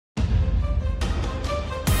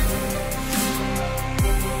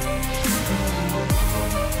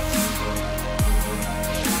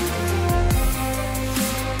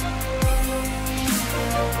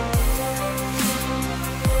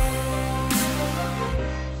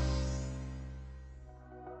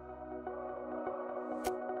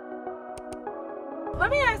let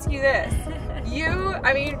me ask you this.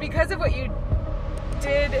 I mean, because of what you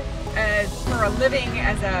did for a living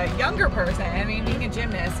as a younger person, I mean, being a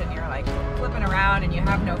gymnast and you're like flipping around and you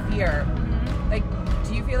have no fear, like,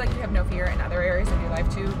 do you feel like you have no fear in other areas of your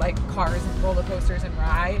life too, like cars and roller coasters and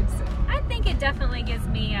rides? I think it definitely gives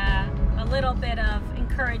me a little bit of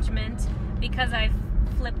encouragement because I've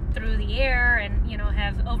flipped through the air and, you know,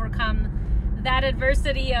 have overcome that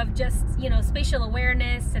adversity of just, you know, spatial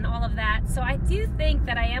awareness and all of that. So I do think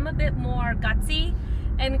that I am a bit more gutsy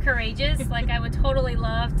and courageous. Like, I would totally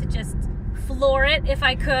love to just floor it if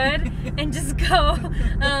I could and just go.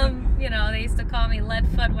 You know, they used to call me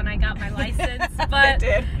Leadfoot when I got my license, but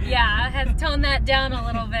yeah, I had toned that down a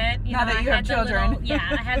little bit. Now that you have children. I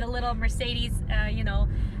had a little Mercedes, you know,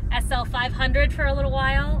 SL 500 for a little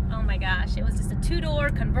while. Oh my gosh, it was just a 2-door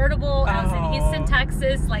convertible. I was in Houston,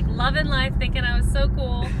 Texas, like loving life, thinking I was so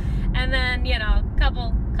cool. And then, you know,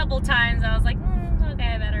 couple times I was like,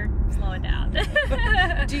 okay, I better slow it down.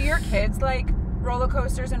 Do your kids like roller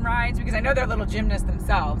coasters and rides? Because I know they're little gymnasts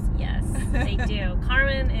themselves. Yes, they do.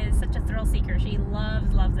 Carmen is such a thrill seeker. She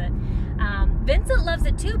loves it. Vincent loves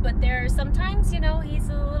it too, but there's sometimes, you know, he's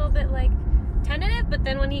a little bit like tentative, but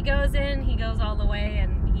then when he goes in, he goes all the way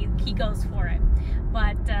and he goes for it.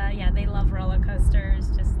 But yeah, they love roller coasters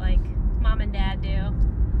just like mom and dad do.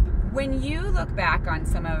 When you look back on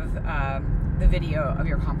some of the video of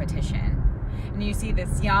your competition and you see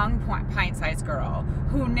this young pint-sized girl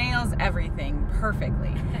who nails everything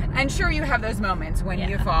perfectly, and sure, you have those moments when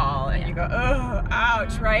you fall and you go, oh,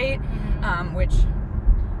 ouch, right? Which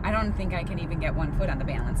I don't think I can even get one foot on the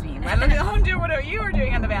balance beam. I don't do what you were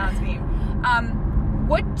doing on the balance beam.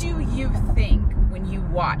 What do you think when you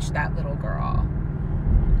watch that little girl?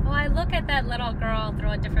 Well, I look at that little girl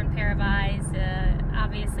through a different pair of eyes.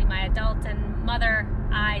 Obviously my adult and mother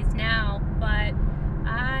eyes now, but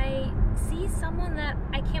I see someone that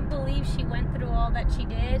I can't believe she went through all that she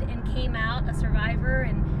did and came out a survivor,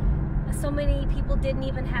 and so many people didn't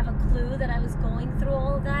even have a clue that I was going through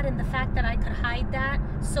all of that, and the fact that I could hide that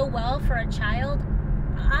so well for a child,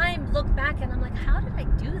 I look back and I'm like, how did I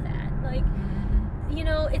do that? Like, you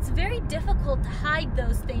know, it's very difficult to hide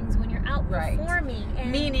those things when you're out performing.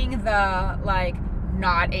 And meaning the, like,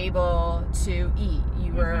 not able to eat.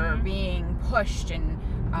 You were being pushed and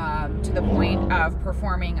to the point of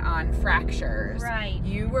performing on fractures. Right.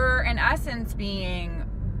 You were, in essence, being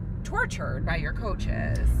tortured by your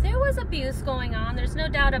coaches. There was abuse going on. There's no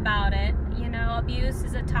doubt about it. You know, abuse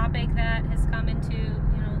is a topic that has come into, you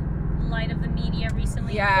know, light of the media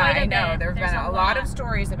recently. Yeah, quite a I know. bit. There have been a lot of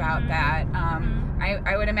stories about that.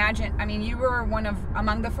 I would imagine, I mean, you were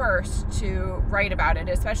among the first to write about it,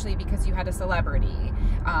 especially because you had a celebrity.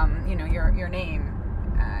 You know, your name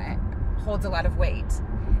holds a lot of weight.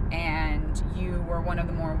 And you were one of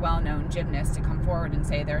the more well-known gymnasts to come forward and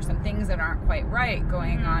say there are some things that aren't quite right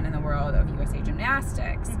going on in the world of USA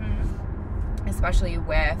Gymnastics, especially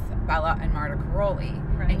with Bella and Marta Caroli.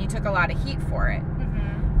 And you took a lot of heat for it.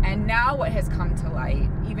 And now what has come to light,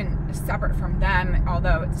 even separate from them,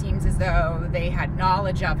 although it seems as though they had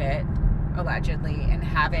knowledge of it, allegedly, and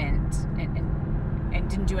haven't, and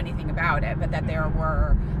didn't do anything about it, but that there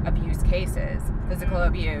were abuse cases, physical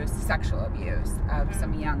abuse, sexual abuse of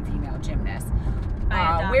some young female gymnasts.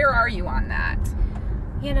 Where are you on that?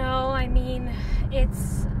 You know, I mean,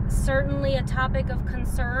 it's certainly a topic of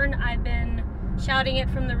concern. I've been shouting it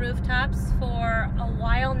from the rooftops for a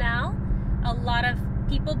while now. A lot of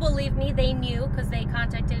people believe me. They knew because they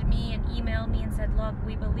contacted me and emailed me and said, look,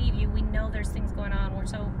 we believe you. We know there's things going on. We're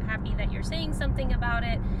so happy that you're saying something about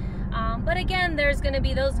it. But again, there's going to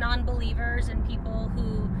be those non-believers and people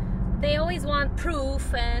who, they always want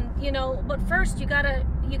proof, and, you know, but first you gotta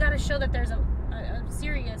show that there's a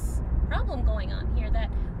serious problem going on here that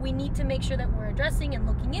we need to make sure that we're addressing and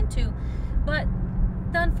looking into. But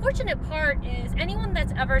the unfortunate part is anyone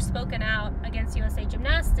that's ever spoken out against USA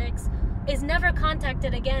Gymnastics is never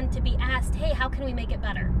contacted again to be asked, hey, how can we make it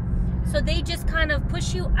better? So they just kind of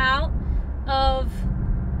push you out of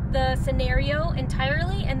the scenario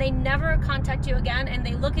entirely, and they never contact you again, and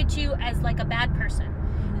they look at you as like a bad person.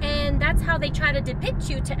 And that's how they try to depict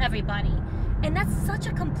you to everybody. And that's such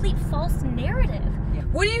a complete false narrative.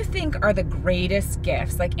 What do you think are the greatest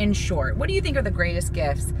gifts, like in short, what do you think are the greatest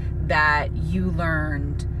gifts that you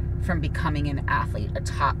learned from becoming an athlete, a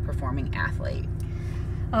top performing athlete?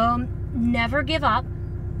 Never give up.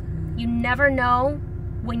 You never know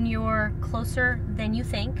when you're closer than you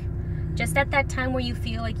think. Just at that time where you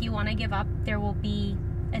feel like you want to give up, there will be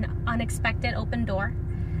an unexpected open door.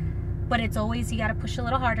 But it's always, you got to push a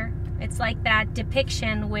little harder. It's like that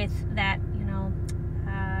depiction with that, you know,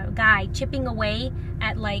 guy chipping away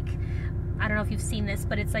at, like, I don't know if you've seen this,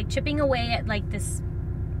 but it's like chipping away at like this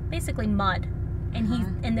basically mud,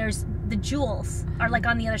 and and there's the jewels are like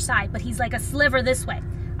on the other side, but he's like a sliver this way.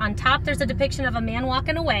 On top there's a depiction of a man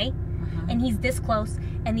walking away, and he's this close,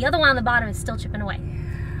 and the other one on the bottom is still chipping away.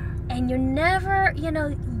 And you're never, you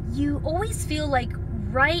know, you always feel like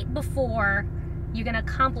right before you're gonna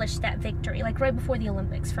accomplish that victory, like right before the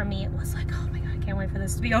Olympics. For me, it was like, oh my God, I can't wait for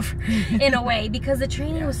this to be over in a way, because the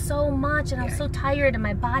training was so much, and I was so tired, and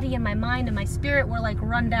my body and my mind and my spirit were like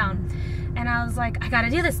run down. And I was like, I gotta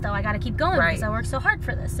do this though, I gotta keep going because I worked so hard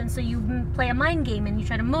for this. And so you play a mind game and you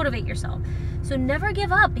try to motivate yourself. So never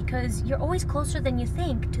give up, because you're always closer than you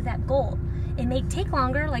think to that goal. It may take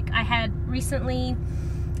longer. Like I had recently,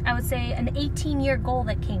 I would say an 18-year goal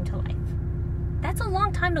that came to life. That's a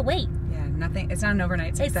long time to wait. Yeah, nothing, it's not an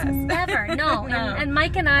overnight success. It's never, no. No. And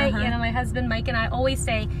Mike and I, you know, my husband Mike and I always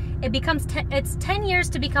say, it's 10 years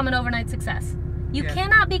to become an overnight success. You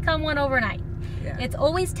cannot become one overnight. It's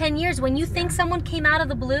always 10 years. When you think someone came out of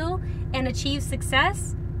the blue and achieved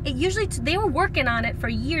success, it usually, they were working on it for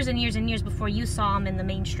years and years and years before you saw them in the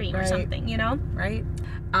mainstream or something, you know? Right.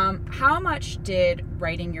 How much did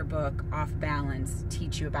writing your book, Off Balance,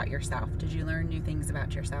 teach you about yourself? Did you learn new things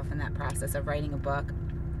about yourself in that process of writing a book?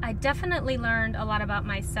 I definitely learned a lot about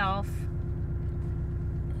myself.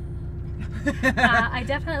 I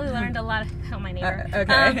definitely learned a lot of, oh, my neighbor.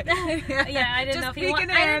 Okay. Yeah, I didn't know if he wanted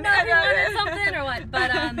something or what.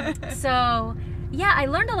 But, so, yeah, I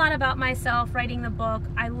learned a lot about myself writing the book.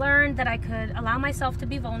 I learned that I could allow myself to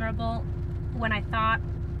be vulnerable when I thought,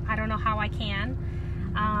 I don't know how I can.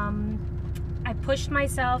 I pushed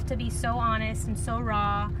myself to be so honest and so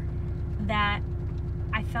raw that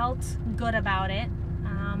I felt good about it.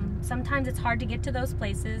 Sometimes it's hard to get to those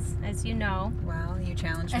places, as you know. Well, you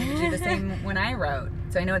challenged me to do the same when I wrote.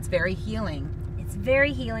 So I know it's very healing. It's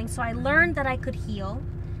very healing. So I learned that I could heal.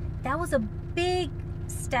 That was a big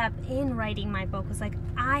step in writing my book. It was like,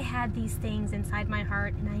 I had these things inside my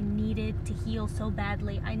heart and I needed to heal so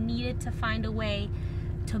badly. I needed to find a way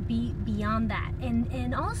to be beyond that.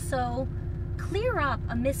 And also clear up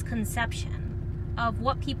a misconception of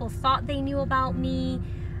what people thought they knew about me.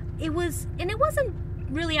 It wasn't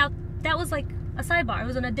really out, that was like a sidebar. It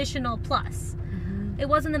was an additional plus. It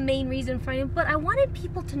wasn't the main reason for it, but I wanted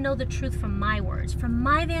people to know the truth from my words, from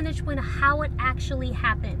my vantage point, how it actually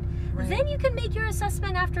happened. Then you can make your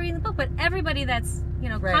assessment after reading the book. But everybody that's, you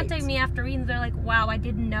know, contacting me after reading, they're like, wow, I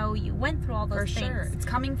didn't know you went through all those things. For sure. It's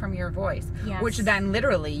coming from your voice. Which then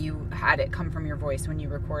literally you had it come from your voice when you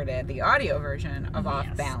recorded the audio version of Off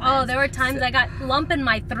Balance. Oh, there were times I got lump in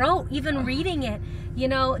my throat even reading it. You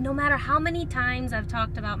know, no matter how many times I've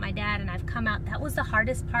talked about my dad and I've come out, that was the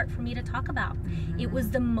hardest part for me to talk about. It was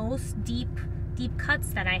the most deep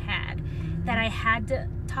cuts that I had, that I had to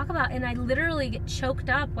talk about. And I literally get choked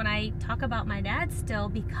up when I talk about my dad still,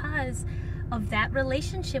 because of that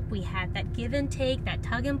relationship we had, that give and take, that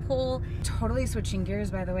tug and pull. Totally switching gears,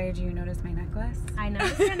 by the way, do you notice my necklace? I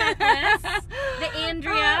noticed your necklace. The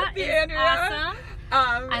Andrea is awesome.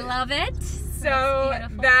 I love it. So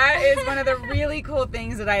that is one of the really cool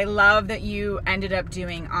things that I love that you ended up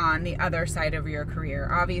doing on the other side of your career.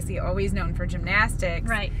 Obviously, always known for gymnastics.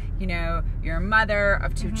 Right. You know, you're a mother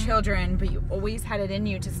of 2 children, but you always had it in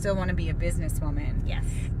you to still want to be a businesswoman. Yes.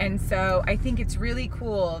 And so I think it's really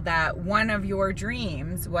cool that one of your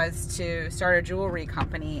dreams was to start a jewelry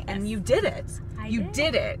company, and you did it. You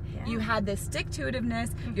did it. Yeah. You had this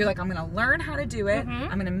stick-to-itiveness. You're like, I'm going to learn how to do it.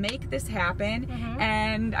 I'm going to make this happen.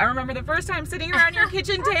 And I remember the first time sitting around your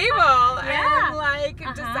kitchen table and like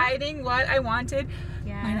deciding what I wanted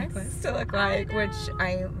my necklace to look like, which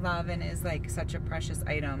I love and is like such a precious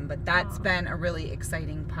item. But that's been a really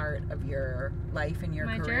exciting part of your life and your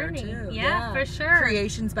career journey. too. Yeah, for sure.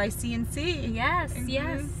 Creations by CNC. Yes,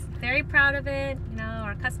 yes. Very proud of it. You know,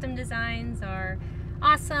 our custom designs are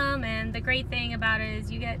awesome, and the great thing about it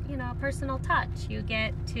is you get, you know, a personal touch. You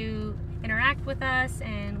get to interact with us,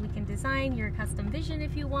 and we can design your custom vision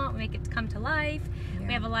if you want, make it come to life.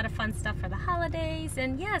 We have a lot of fun stuff for the holidays.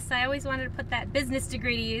 And yes, I always wanted to put that business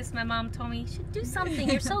degree to use. My mom told me, you should do something,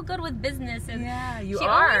 you're so good with business. And she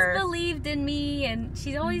always believed in me, and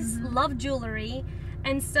she always loved jewelry.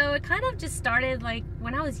 And so it kind of just started like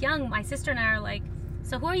when I was young. My sister and I are like,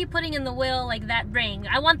 so who are you putting in the will, like that ring?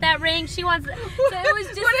 I want that ring, she wants that. So it was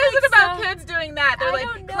just what is it about kids doing that? They're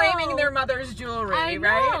like claiming their mother's jewelry, I know.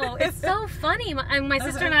 right? It's so funny. My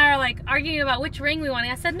sister and I are like arguing about which ring we want.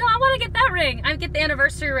 I said, no, I want to get that ring. I get the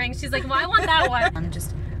anniversary ring. She's like, well, I want that one. I'm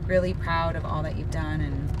just really proud of all that you've done,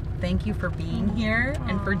 and thank you for being here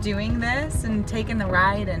and for doing this and taking the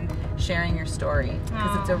ride and sharing your story,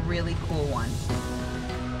 because it's a really cool one.